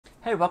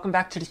Hey, welcome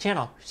back to the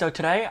channel. So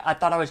today I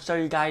thought I would show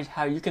you guys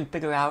how you can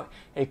figure out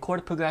a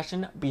chord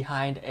progression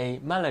behind a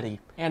melody.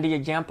 And the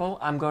example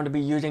I'm going to be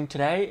using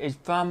today is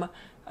from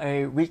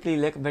a weekly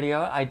lick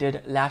video I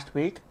did last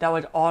week that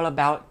was all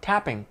about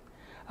tapping.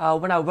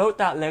 When I wrote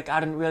that lick,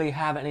 I didn't really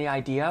have any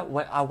idea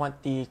what I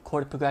want the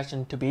chord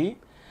progression to be.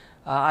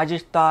 I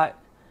just thought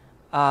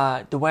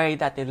the way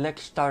that the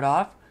licks start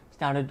off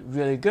sounded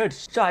really good.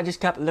 So I just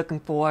kept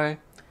looking for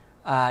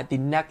the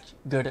next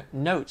good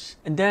notes.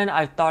 And then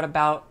I thought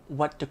about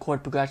what the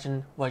chord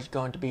progression was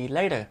going to be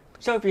later.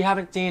 So if you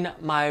haven't seen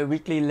my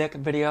weekly lick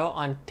video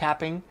on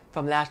tapping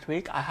from last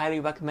week, I highly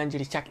recommend you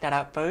to check that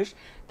out first.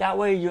 That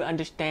way you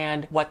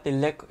understand what the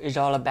lick is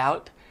all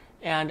about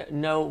and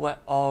know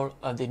what all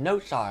of the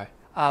notes are.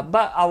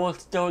 But I will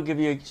still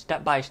give you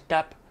step by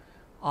step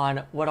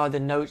on what are the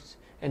notes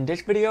in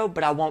this video,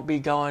 but I won't be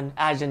going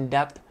as in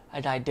depth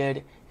as I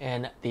did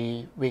in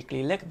the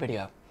weekly lick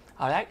video.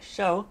 Alright,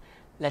 so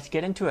let's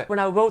get into it. When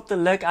I wrote the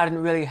lick, I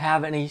didn't really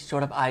have any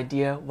sort of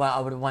idea what I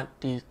would want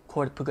the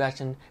chord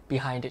progression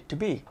behind it to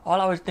be. All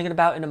I was thinking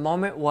about in the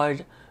moment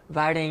was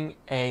writing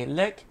a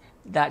lick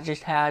that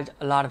just has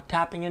a lot of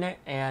tapping in it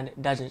and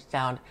doesn't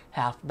sound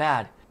half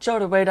bad. So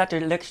the way that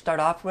the licks start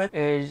off with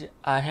is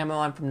a hammer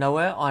on from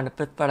nowhere on the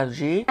 5th fret of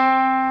G,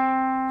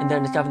 and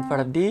then the 7th fret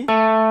of D,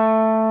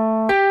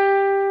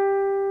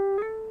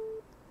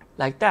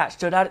 like that.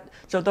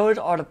 So those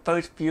are the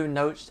first few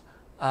notes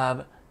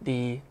of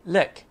the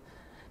lick.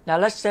 Now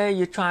let's say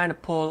you're trying to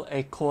pull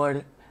a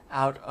chord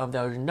out of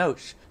those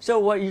notes. So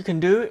what you can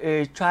do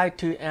is try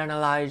to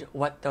analyze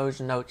what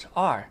those notes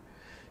are.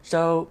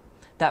 So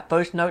that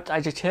first note I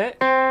just hit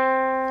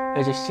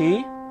is a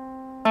C,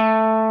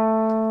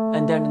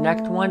 and then the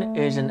next one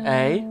is an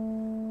A.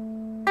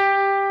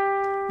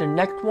 The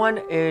next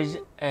one is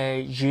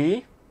a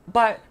G,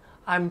 but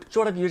I'm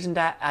sort of using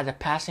that as a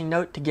passing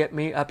note to get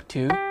me up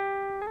to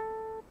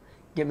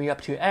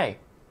A.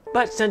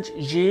 But since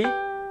G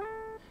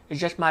is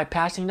just my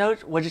passing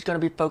notes, we're just going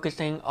to be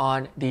focusing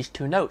on these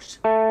two notes.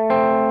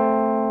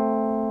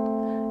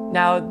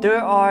 Now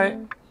there are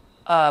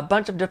a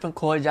bunch of different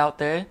chords out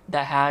there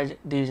that has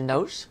these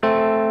notes.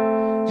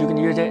 You can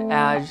use it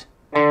as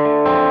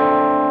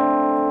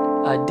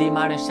a D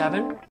minor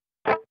 7,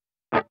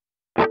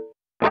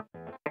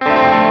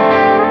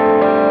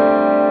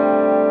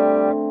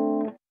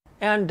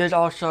 and there's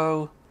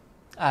also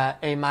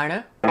A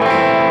minor,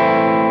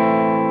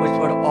 which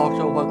would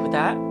also work with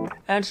that.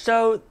 And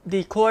so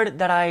the chord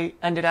that I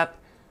ended up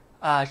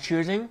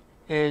choosing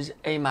is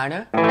A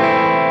minor,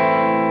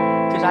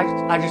 because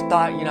I just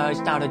thought, it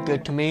sounded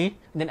good to me.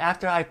 And then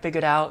after I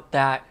figured out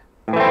that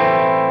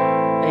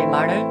A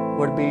minor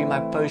would be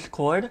my first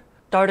chord,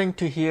 starting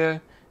to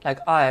hear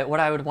like, alright, what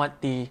I would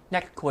want the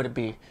next chord to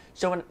be.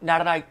 So now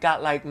that I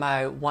got like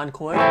my one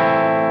chord,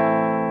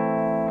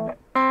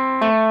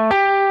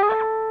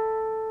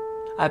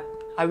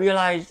 I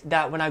realized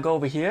that when I go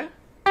over here,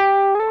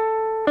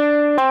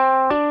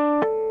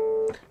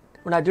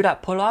 when I do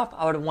that pull off,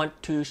 I would want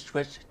to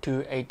switch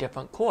to a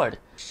different chord.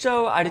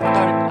 So I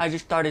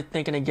just started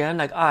thinking again,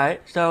 like,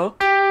 alright, so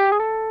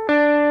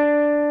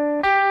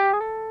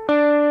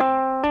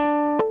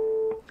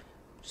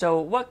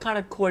what kind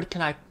of chord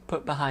can I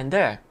put behind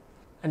there?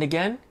 And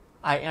again,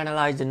 I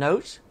analyzed the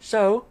notes.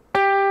 So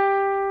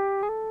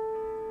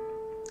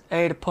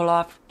A to pull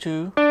off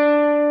to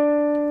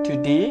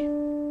D,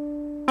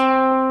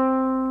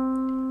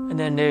 and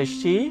then there's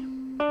C,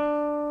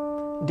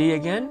 D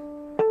again,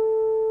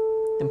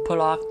 and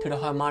pull off to the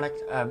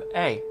harmonics of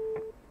A.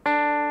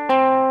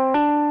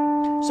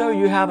 So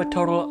you have a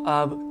total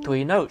of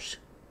 3 notes.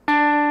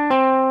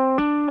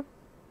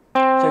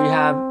 So you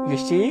have your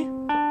C,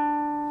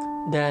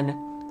 then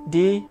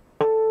D,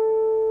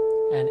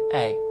 and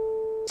A.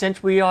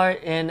 Since we are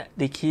in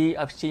the key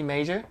of C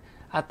major,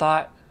 I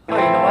thought, oh,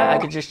 you know what, I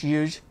could just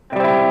use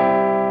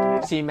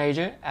C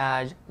major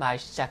as my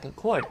second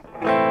chord.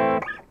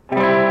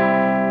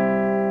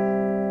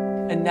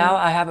 And now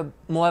I have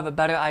more of a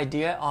better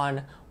idea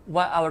on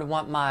what I would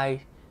want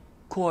my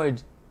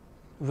chord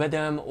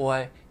rhythm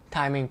or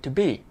timing to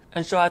be.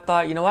 And so I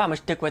thought, you know what, I'm going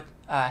to stick with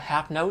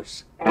half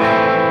notes.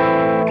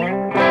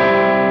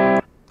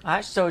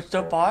 Alright, so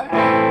far,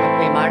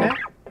 A minor,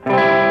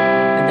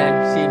 and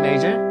then C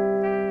major.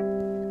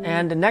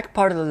 And the next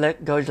part of the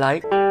lick goes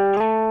like,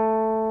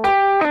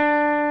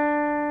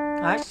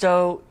 alright,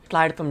 so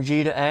slide from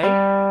G to A,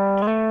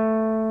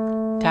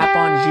 tap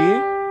on G,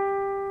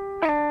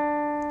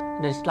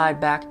 and then slide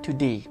back to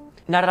D.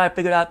 Now that I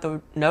figured out the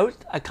notes,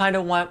 I kind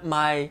of want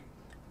my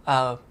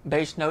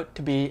bass note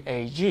to be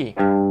a G.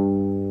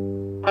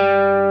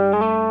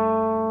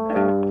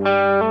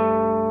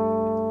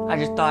 I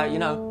just thought,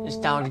 it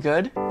sounds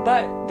good.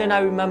 But then I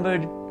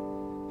remembered,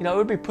 it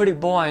would be pretty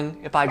boring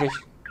if I just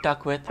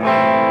stuck with. So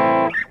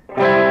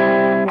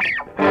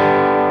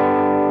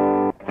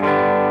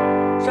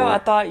I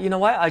thought, you know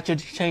what, I should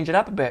change it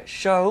up a bit.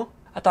 So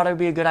I thought it would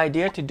be a good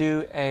idea to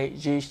do a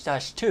G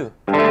sus2.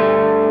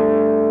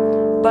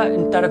 But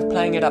instead of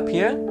playing it up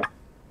here,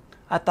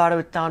 I thought it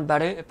would sound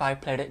better if I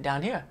played it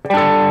down here.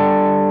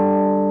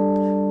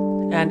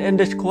 And in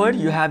this chord,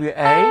 you have your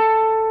A,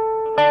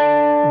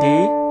 D,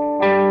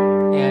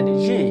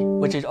 and G,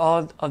 which is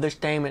all of the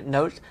same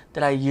notes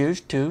that I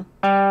used to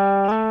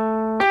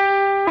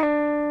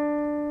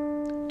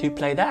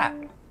play that.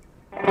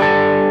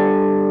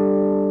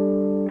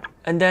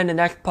 And then the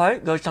next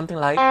part goes something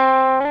like,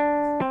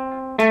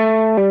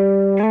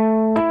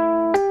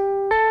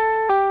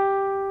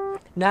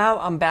 now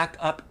I'm back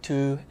up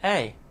to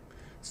A.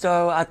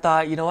 So I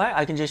thought, you know what,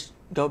 I can just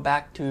go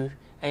back to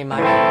A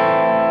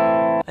minor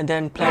and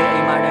then play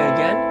A minor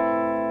again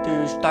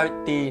to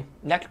start the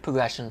next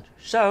progression.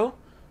 So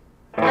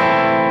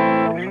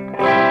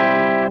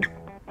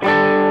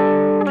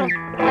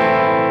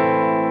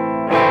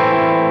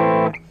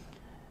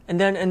and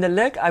then in the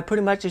lick, I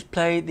pretty much just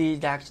play the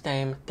exact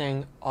same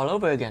thing all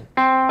over again.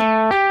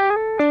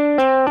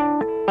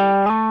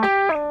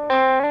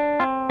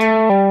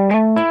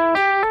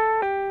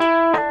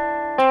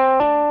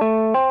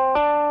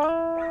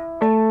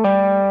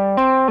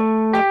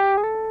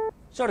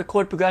 So the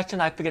chord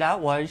progression I figured out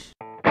was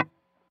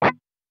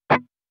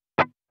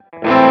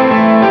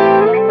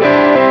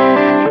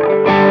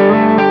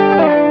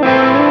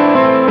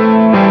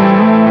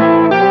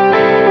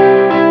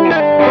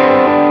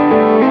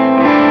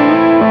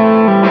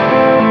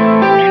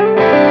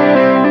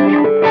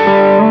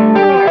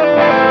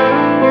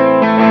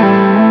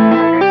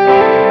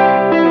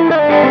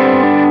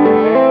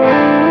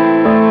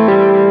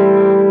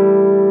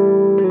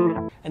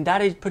and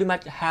that is pretty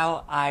much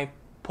how I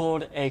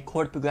pulled a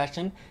chord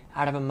progression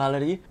out of a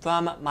melody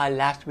from my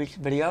last week's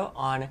video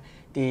on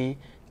the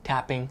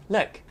tapping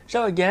lick.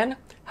 So again,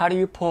 how do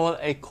you pull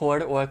a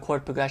chord or a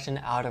chord progression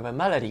out of a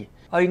melody?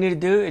 All you need to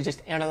do is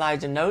just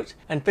analyze the notes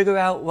and figure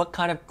out what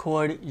kind of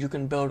chord you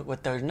can build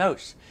with those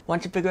notes.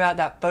 Once you figure out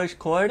that first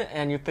chord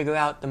and you figure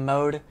out the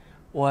mode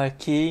or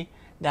key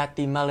that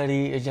the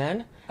melody is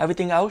in,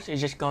 everything else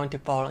is just going to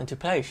fall into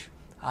place.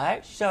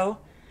 Alright, so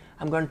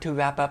I'm going to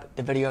wrap up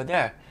the video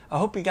there. I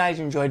hope you guys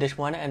enjoyed this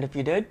one, and if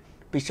you did,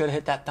 be sure to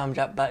hit that thumbs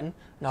up button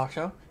and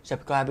also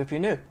subscribe if you're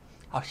new.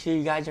 I'll see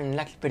you guys in the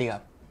next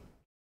video.